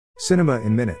Cinema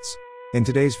in minutes. In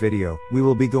today's video, we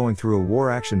will be going through a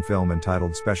war action film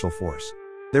entitled Special Force.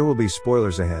 There will be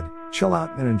spoilers ahead, chill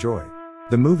out and enjoy.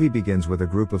 The movie begins with a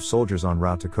group of soldiers en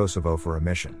route to Kosovo for a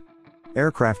mission.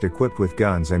 Aircraft equipped with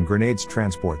guns and grenades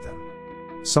transport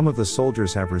them. Some of the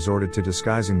soldiers have resorted to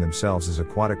disguising themselves as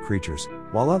aquatic creatures,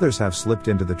 while others have slipped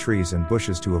into the trees and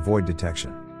bushes to avoid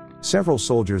detection. Several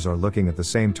soldiers are looking at the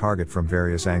same target from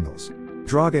various angles.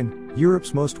 Dragan,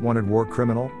 Europe's most wanted war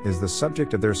criminal, is the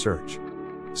subject of their search.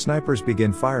 Snipers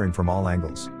begin firing from all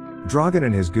angles. Dragan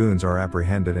and his goons are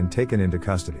apprehended and taken into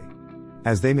custody.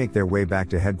 As they make their way back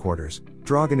to headquarters,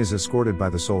 Dragan is escorted by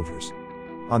the soldiers.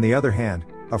 On the other hand,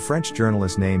 a French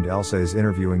journalist named Elsa is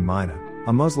interviewing Mina,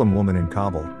 a Muslim woman in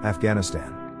Kabul,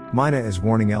 Afghanistan. Mina is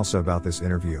warning Elsa about this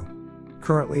interview.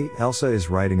 Currently, Elsa is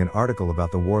writing an article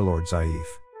about the warlord Saif.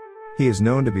 He is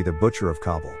known to be the butcher of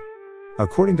Kabul.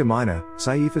 According to Mina,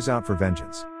 Saif is out for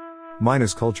vengeance.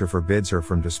 Mina's culture forbids her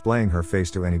from displaying her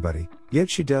face to anybody, yet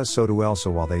she does so to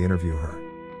Elsa while they interview her.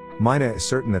 Mina is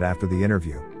certain that after the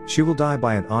interview, she will die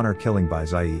by an honor killing by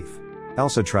Saif.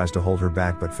 Elsa tries to hold her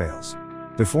back but fails.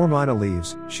 Before Mina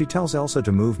leaves, she tells Elsa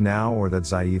to move now or that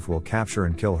Saif will capture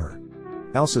and kill her.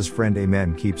 Elsa's friend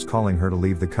Amen keeps calling her to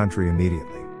leave the country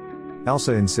immediately.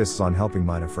 Elsa insists on helping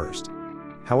Mina first.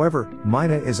 However,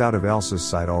 Mina is out of Elsa's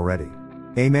sight already.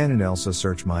 Amen and Elsa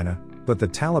search Mina, but the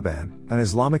Taliban, an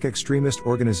Islamic extremist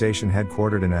organization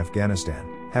headquartered in Afghanistan,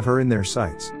 have her in their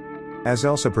sights. As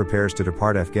Elsa prepares to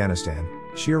depart Afghanistan,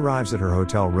 she arrives at her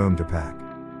hotel room to pack.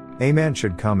 Amen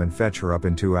should come and fetch her up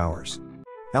in 2 hours.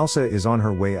 Elsa is on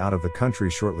her way out of the country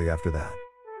shortly after that.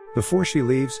 Before she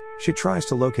leaves, she tries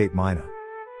to locate Mina.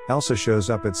 Elsa shows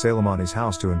up at Soleimani's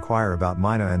house to inquire about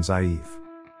Mina and Saif.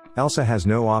 Elsa has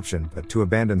no option but to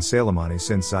abandon Soleimani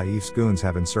since Saif's goons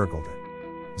have encircled it.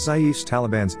 Saif's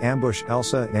Talibans ambush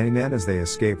Elsa and Amen as they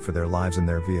escape for their lives in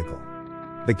their vehicle.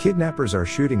 The kidnappers are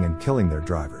shooting and killing their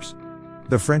drivers.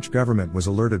 The French government was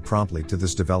alerted promptly to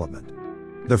this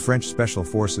development. The French Special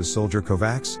Forces soldier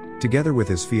Kovacs, together with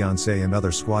his fiancée and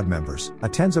other squad members,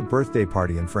 attends a birthday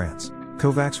party in France.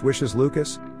 Kovacs wishes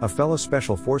Lucas, a fellow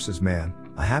Special Forces man,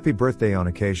 a happy birthday on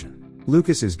occasion.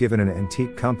 Lucas is given an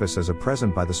antique compass as a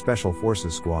present by the Special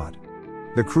Forces squad.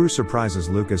 The crew surprises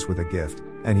Lucas with a gift,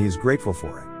 and he is grateful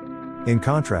for it. In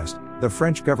contrast, the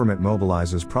French government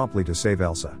mobilizes promptly to save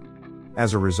Elsa.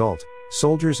 As a result,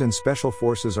 soldiers and Special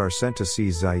Forces are sent to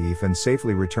seize Saif and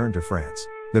safely return to France.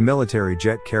 The military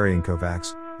jet carrying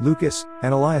Kovacs, Lucas,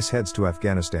 and Elias heads to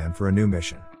Afghanistan for a new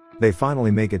mission. They finally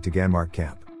make it to Ganmark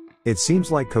camp. It seems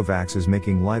like Kovacs is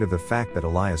making light of the fact that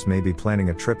Elias may be planning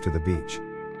a trip to the beach.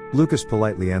 Lucas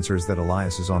politely answers that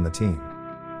Elias is on the team.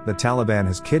 The Taliban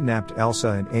has kidnapped Elsa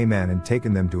and Amen and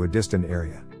taken them to a distant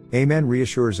area. Amen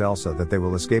reassures Elsa that they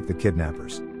will escape the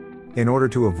kidnappers. In order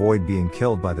to avoid being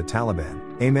killed by the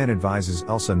Taliban, Amen advises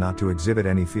Elsa not to exhibit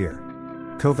any fear.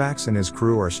 Kovacs and his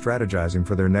crew are strategizing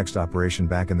for their next operation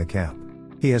back in the camp.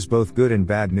 He has both good and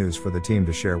bad news for the team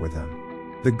to share with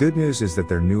him. The good news is that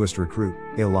their newest recruit,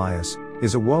 Elias,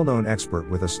 is a well-known expert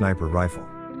with a sniper rifle.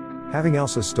 Having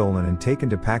Elsa stolen and taken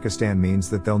to Pakistan means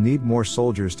that they'll need more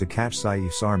soldiers to catch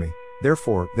Saif's army,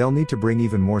 therefore, they'll need to bring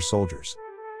even more soldiers.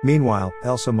 Meanwhile,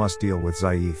 Elsa must deal with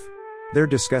Saif. They're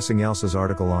discussing Elsa's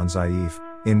article on Saif,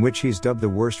 in which he's dubbed the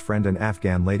worst friend an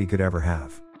Afghan lady could ever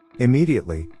have.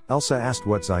 Immediately, Elsa asked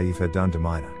what Saif had done to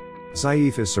Mina.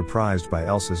 Saif is surprised by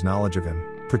Elsa's knowledge of him,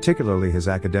 particularly his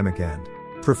academic and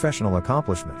professional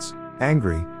accomplishments.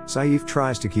 Angry, Saif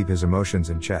tries to keep his emotions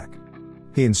in check.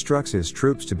 He instructs his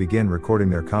troops to begin recording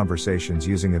their conversations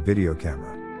using a video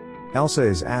camera. Elsa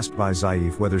is asked by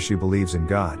Saif whether she believes in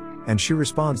God, and she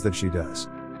responds that she does.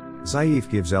 Saif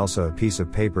gives Elsa a piece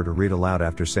of paper to read aloud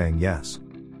after saying yes.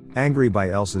 Angry by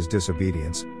Elsa's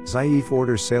disobedience, Saif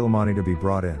orders Soleimani to be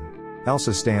brought in.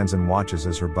 Elsa stands and watches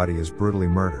as her buddy is brutally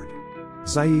murdered.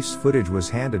 Saif's footage was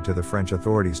handed to the French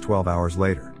authorities 12 hours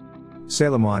later.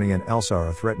 Soleimani and Elsa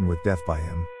are threatened with death by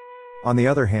him. On the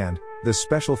other hand, the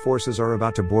Special Forces are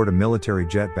about to board a military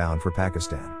jet bound for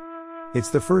Pakistan. It's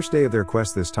the first day of their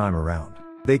quest this time around.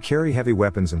 They carry heavy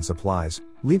weapons and supplies,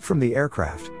 leap from the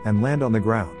aircraft, and land on the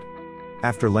ground.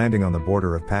 After landing on the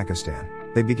border of Pakistan,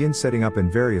 they begin setting up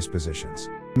in various positions.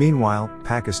 Meanwhile,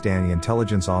 Pakistani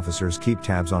intelligence officers keep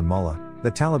tabs on Mullah, the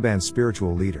Taliban's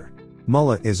spiritual leader.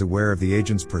 Mullah is aware of the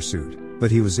agent's pursuit, but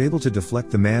he was able to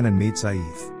deflect the man and meet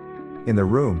Saif. In the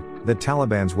room, the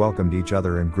Talibans welcomed each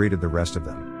other and greeted the rest of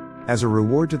them. As a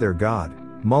reward to their god,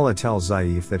 Mullah tells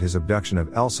Saif that his abduction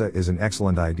of Elsa is an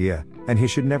excellent idea, and he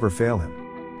should never fail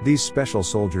him. These special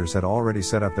soldiers had already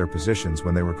set up their positions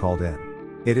when they were called in.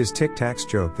 It is Tic Tac's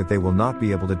joke that they will not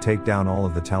be able to take down all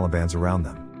of the Talibans around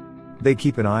them. They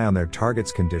keep an eye on their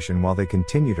target's condition while they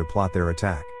continue to plot their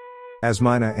attack. As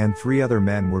Mina and 3 other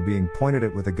men were being pointed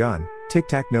at with a gun, Tic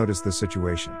Tac noticed the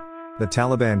situation. The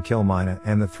Taliban kill Mina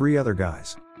and the 3 other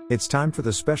guys. It's time for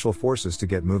the special forces to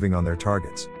get moving on their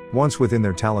targets. Once within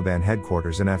their Taliban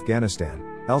headquarters in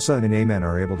Afghanistan, Elsa and Ayman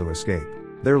are able to escape.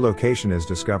 Their location is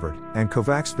discovered, and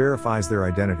Kovacs verifies their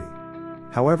identity.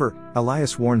 However,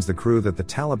 Elias warns the crew that the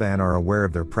Taliban are aware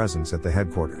of their presence at the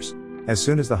headquarters. As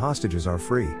soon as the hostages are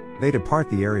free, they depart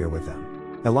the area with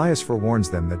them. Elias forewarns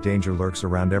them that danger lurks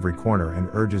around every corner and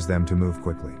urges them to move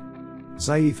quickly.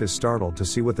 Zaif is startled to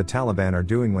see what the Taliban are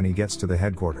doing when he gets to the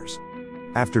headquarters.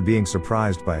 After being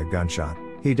surprised by a gunshot,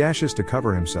 he dashes to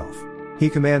cover himself. He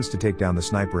commands to take down the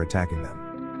sniper attacking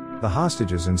them. The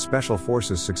hostages and special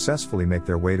forces successfully make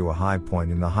their way to a high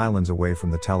point in the highlands away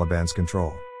from the Taliban's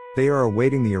control. They are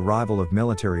awaiting the arrival of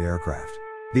military aircraft.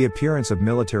 The appearance of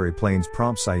military planes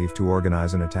prompts Saif to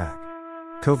organize an attack.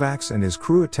 Kovacs and his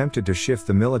crew attempted to shift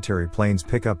the military plane's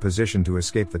pickup position to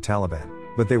escape the Taliban,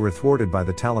 but they were thwarted by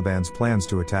the Taliban's plans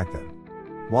to attack them.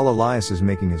 While Elias is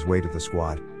making his way to the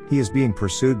squad, he is being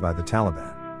pursued by the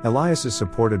Taliban. Elias is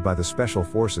supported by the special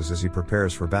forces as he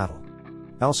prepares for battle.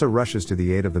 Elsa rushes to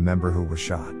the aid of the member who was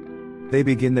shot. They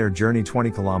begin their journey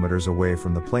 20 kilometers away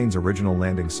from the plane's original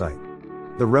landing site.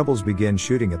 The rebels begin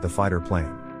shooting at the fighter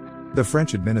plane. The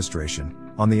French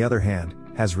administration, on the other hand,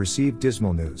 has received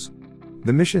dismal news.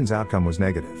 The mission's outcome was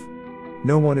negative.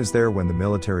 No one is there when the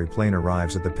military plane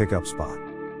arrives at the pickup spot.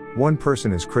 One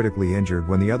person is critically injured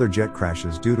when the other jet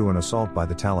crashes due to an assault by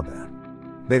the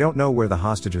Taliban. They don't know where the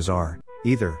hostages are,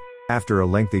 either. After a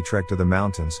lengthy trek to the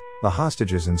mountains, the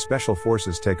hostages and special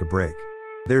forces take a break.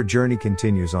 Their journey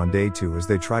continues on day 2 as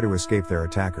they try to escape their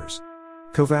attackers.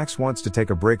 Kovacs wants to take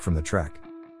a break from the trek.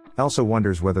 Elsa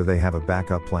wonders whether they have a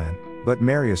backup plan, but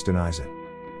Marius denies it.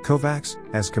 Kovacs,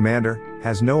 as commander,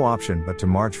 has no option but to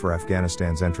march for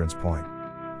Afghanistan's entrance point.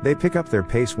 They pick up their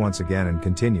pace once again and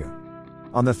continue.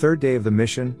 On the 3rd day of the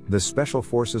mission, the special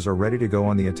forces are ready to go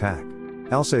on the attack.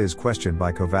 Elsa is questioned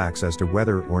by Kovacs as to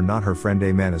whether or not her friend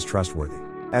Ayman is trustworthy.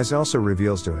 As Elsa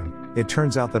reveals to him, it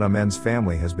turns out that Ayman's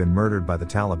family has been murdered by the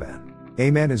Taliban.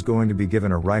 Ayman is going to be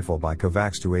given a rifle by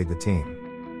Kovacs to aid the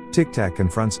team. Tic Tac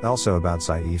confronts Elsa about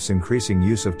Zaif's increasing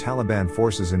use of Taliban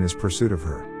forces in his pursuit of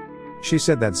her. She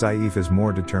said that Zaif is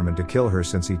more determined to kill her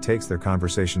since he takes their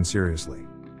conversation seriously.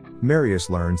 Marius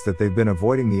learns that they've been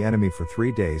avoiding the enemy for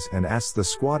 3 days and asks the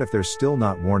squad if they're still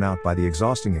not worn out by the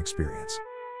exhausting experience.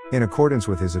 In accordance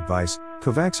with his advice,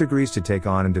 Kovacs agrees to take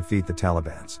on and defeat the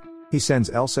Talibans. He sends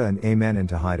Elsa and Ayman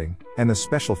into hiding, and the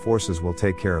special forces will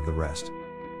take care of the rest.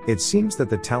 It seems that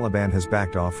the Taliban has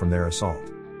backed off from their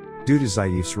assault. Due to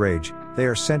Zaif's rage, they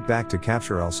are sent back to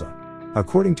capture Elsa.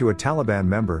 According to a Taliban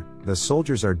member, the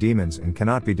soldiers are demons and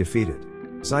cannot be defeated.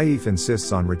 Zaif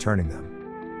insists on returning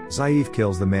them. Zaif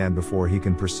kills the man before he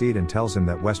can proceed and tells him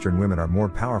that Western women are more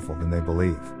powerful than they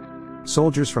believe.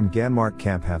 Soldiers from Ganmark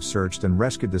camp have searched and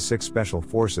rescued the 6 special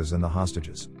forces and the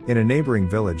hostages. In a neighboring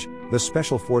village, the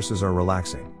special forces are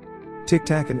relaxing. Tic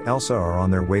Tac and Elsa are on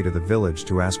their way to the village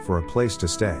to ask for a place to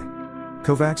stay.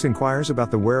 Kovacs inquires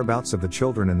about the whereabouts of the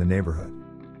children in the neighborhood.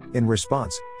 In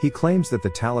response, he claims that the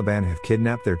Taliban have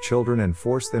kidnapped their children and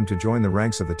forced them to join the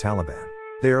ranks of the Taliban.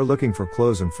 They are looking for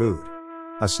clothes and food.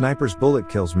 A sniper's bullet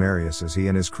kills Marius as he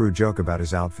and his crew joke about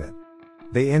his outfit.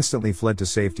 They instantly fled to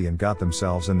safety and got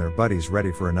themselves and their buddies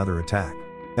ready for another attack.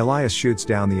 Elias shoots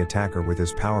down the attacker with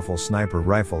his powerful sniper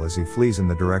rifle as he flees in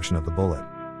the direction of the bullet.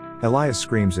 Elias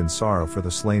screams in sorrow for the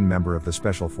slain member of the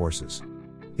special forces.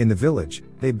 In the village,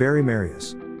 they bury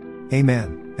Marius.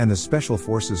 Ayman and the special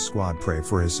forces squad pray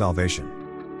for his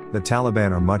salvation. The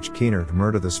Taliban are much keener to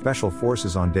murder the special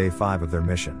forces on day 5 of their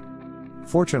mission.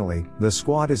 Fortunately, the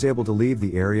squad is able to leave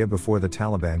the area before the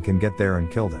Taliban can get there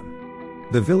and kill them.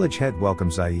 The village head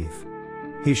welcomes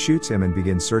Zaif. He shoots him and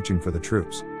begins searching for the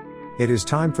troops. It is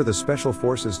time for the special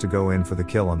forces to go in for the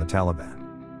kill on the Taliban.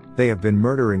 They have been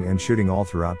murdering and shooting all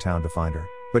throughout town to find her,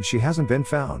 but she hasn't been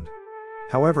found.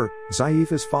 However,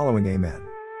 Zaif is following Ayman.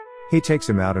 He takes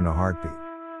him out in a heartbeat.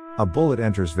 A bullet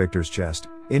enters Victor's chest,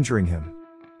 injuring him.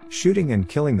 Shooting and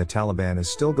killing the Taliban is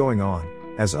still going on,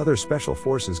 as other special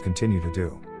forces continue to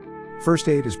do. First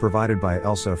aid is provided by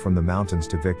Elsa from the mountains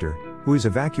to Victor, who is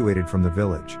evacuated from the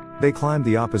village. They climbed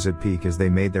the opposite peak as they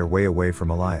made their way away from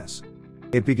Elias.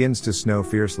 It begins to snow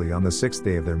fiercely on the 6th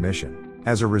day of their mission.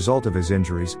 As a result of his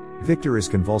injuries, Victor is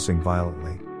convulsing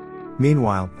violently.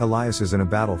 Meanwhile, Elias is in a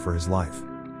battle for his life.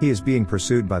 He is being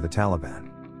pursued by the Taliban.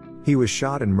 He was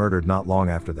shot and murdered not long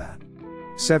after that.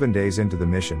 7 days into the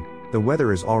mission, the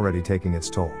weather is already taking its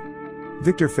toll.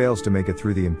 Victor fails to make it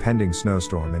through the impending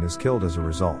snowstorm and is killed as a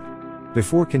result.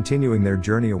 Before continuing their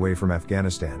journey away from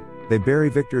Afghanistan, They bury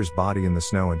Victor's body in the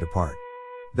snow and depart.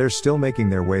 They're still making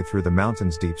their way through the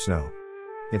mountains' deep snow.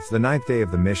 It's the 9th day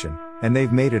of the mission, and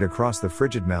they've made it across the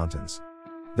frigid mountains.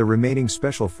 The remaining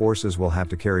special forces will have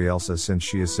to carry Elsa since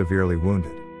she is severely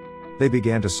wounded. They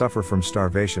began to suffer from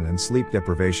starvation and sleep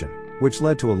deprivation, which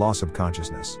led to a loss of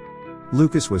consciousness.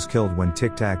 Lucas was killed when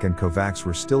Tic Tac and Kovacs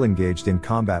were still engaged in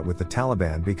combat with the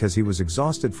Taliban because he was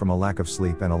exhausted from a lack of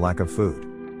sleep and a lack of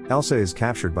food. Elsa is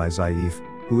captured by Zaif,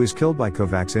 who is killed by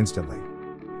Kovacs instantly.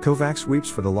 Kovacs weeps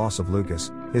for the loss of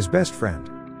Lucas, his best friend.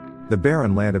 The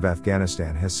barren land of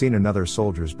Afghanistan has seen another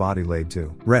soldier's body laid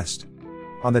to rest.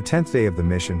 On the 10th day of the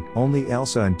mission, only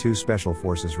Elsa and 2 special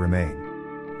forces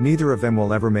remain. Neither of them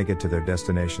will ever make it to their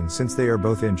destination since they are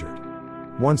both injured.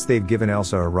 Once they've given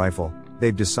Elsa a rifle,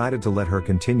 they've decided to let her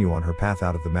continue on her path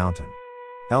out of the mountain.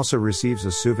 Elsa receives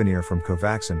a souvenir from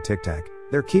Kovacs and Tic Tac,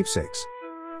 their keepsakes.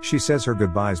 She says her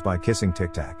goodbyes by kissing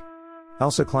Tic Tac.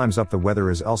 Elsa climbs up the weather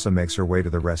as Elsa makes her way to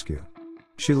the rescue.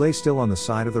 She lays still on the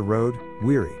side of the road,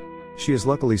 weary. She is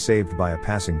luckily saved by a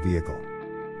passing vehicle.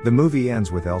 The movie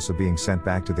ends with Elsa being sent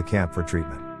back to the camp for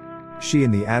treatment. She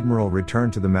and the Admiral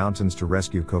return to the mountains to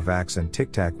rescue Kovacs and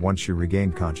Tic Tac once she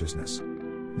regained consciousness.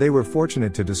 They were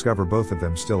fortunate to discover both of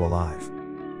them still alive.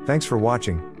 Thanks for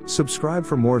watching, subscribe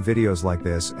for more videos like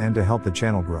this and to help the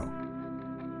channel grow.